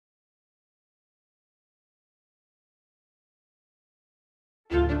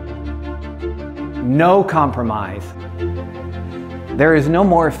No compromise. There is no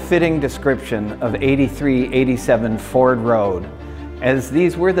more fitting description of 8387 Ford Road, as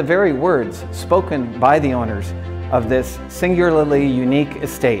these were the very words spoken by the owners of this singularly unique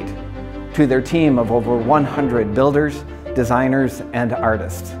estate to their team of over 100 builders, designers, and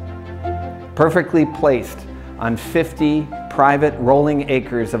artists. Perfectly placed on 50 private rolling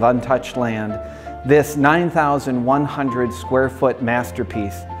acres of untouched land, this 9,100 square foot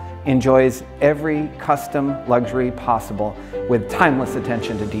masterpiece enjoys every custom luxury possible with timeless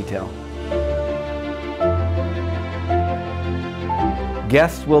attention to detail.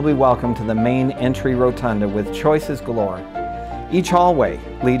 Guests will be welcome to the main entry rotunda with choices galore, each hallway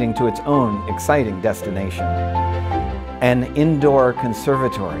leading to its own exciting destination. An indoor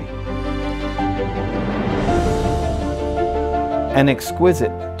conservatory, an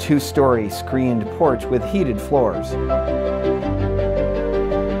exquisite two-story screened porch with heated floors.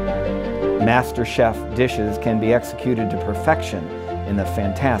 Master chef dishes can be executed to perfection in the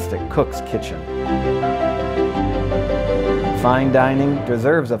fantastic cook's kitchen. Fine dining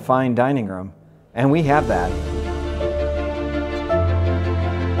deserves a fine dining room, and we have that.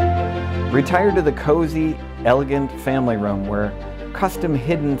 Retire to the cozy, elegant family room where custom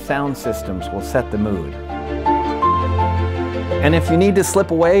hidden sound systems will set the mood. And if you need to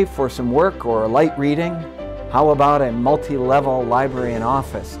slip away for some work or a light reading, how about a multi-level library and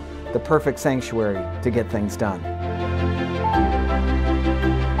office, the perfect sanctuary to get things done.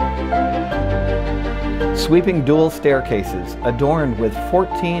 Sweeping dual staircases adorned with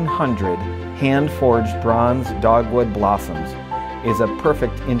 1,400 hand-forged bronze dogwood blossoms is a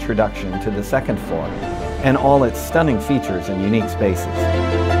perfect introduction to the second floor and all its stunning features and unique spaces.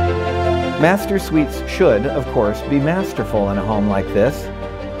 Master suites should, of course, be masterful in a home like this,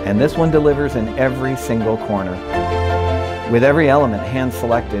 and this one delivers in every single corner. With every element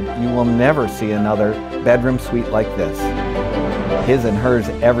hand-selected, you will never see another bedroom suite like this. His and hers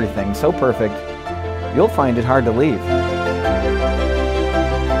everything so perfect, you'll find it hard to leave.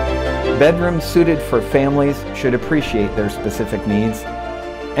 Bedrooms suited for families should appreciate their specific needs.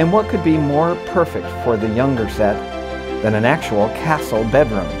 And what could be more perfect for the younger set than an actual castle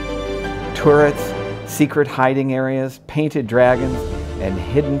bedroom? Turrets, secret hiding areas, painted dragons, and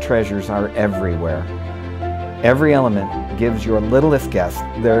hidden treasures are everywhere. Every element gives your littlest guest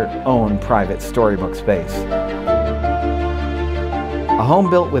their own private storybook space. A home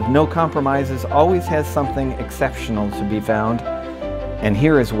built with no compromises always has something exceptional to be found, and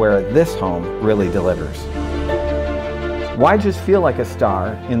here is where this home really delivers. Why just feel like a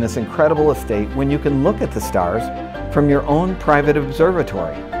star in this incredible estate when you can look at the stars from your own private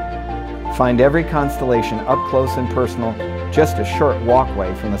observatory? Find every constellation up close and personal, just a short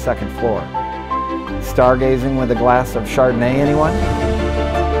walkway from the second floor. Stargazing with a glass of Chardonnay, anyone?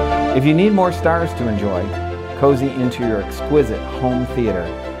 If you need more stars to enjoy, cozy into your exquisite home theater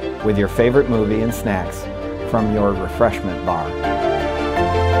with your favorite movie and snacks from your refreshment bar.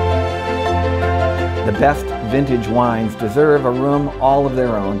 The best vintage wines deserve a room all of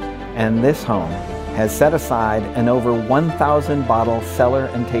their own, and this home has set aside an over 1,000 bottle cellar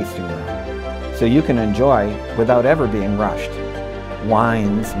and tasting room, so you can enjoy without ever being rushed.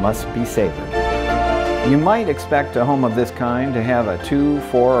 Wines must be savored. You might expect a home of this kind to have a 2,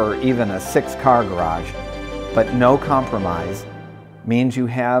 4, or even a 6-car garage, but no compromise means you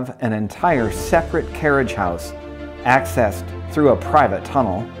have an entire separate carriage house accessed through a private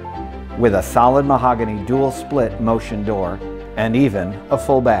tunnel with a solid mahogany dual split motion door and even a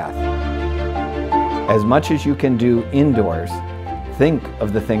full bath. As much as you can do indoors, think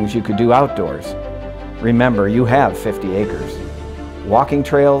of the things you could do outdoors. Remember, you have 50 acres. Walking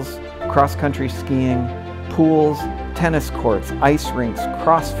trails, cross-country skiing, pools, tennis courts, ice rinks,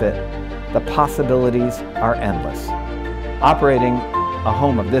 CrossFit, the possibilities are endless. Operating a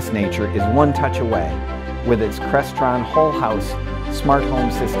home of this nature is one touch away with its Crestron whole house smart home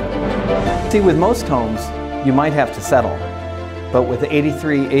system. See, with most homes, you might have to settle, but with the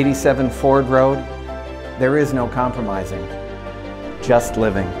 8387 Ford Road, there is no compromising, just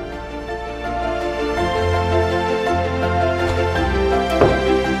living.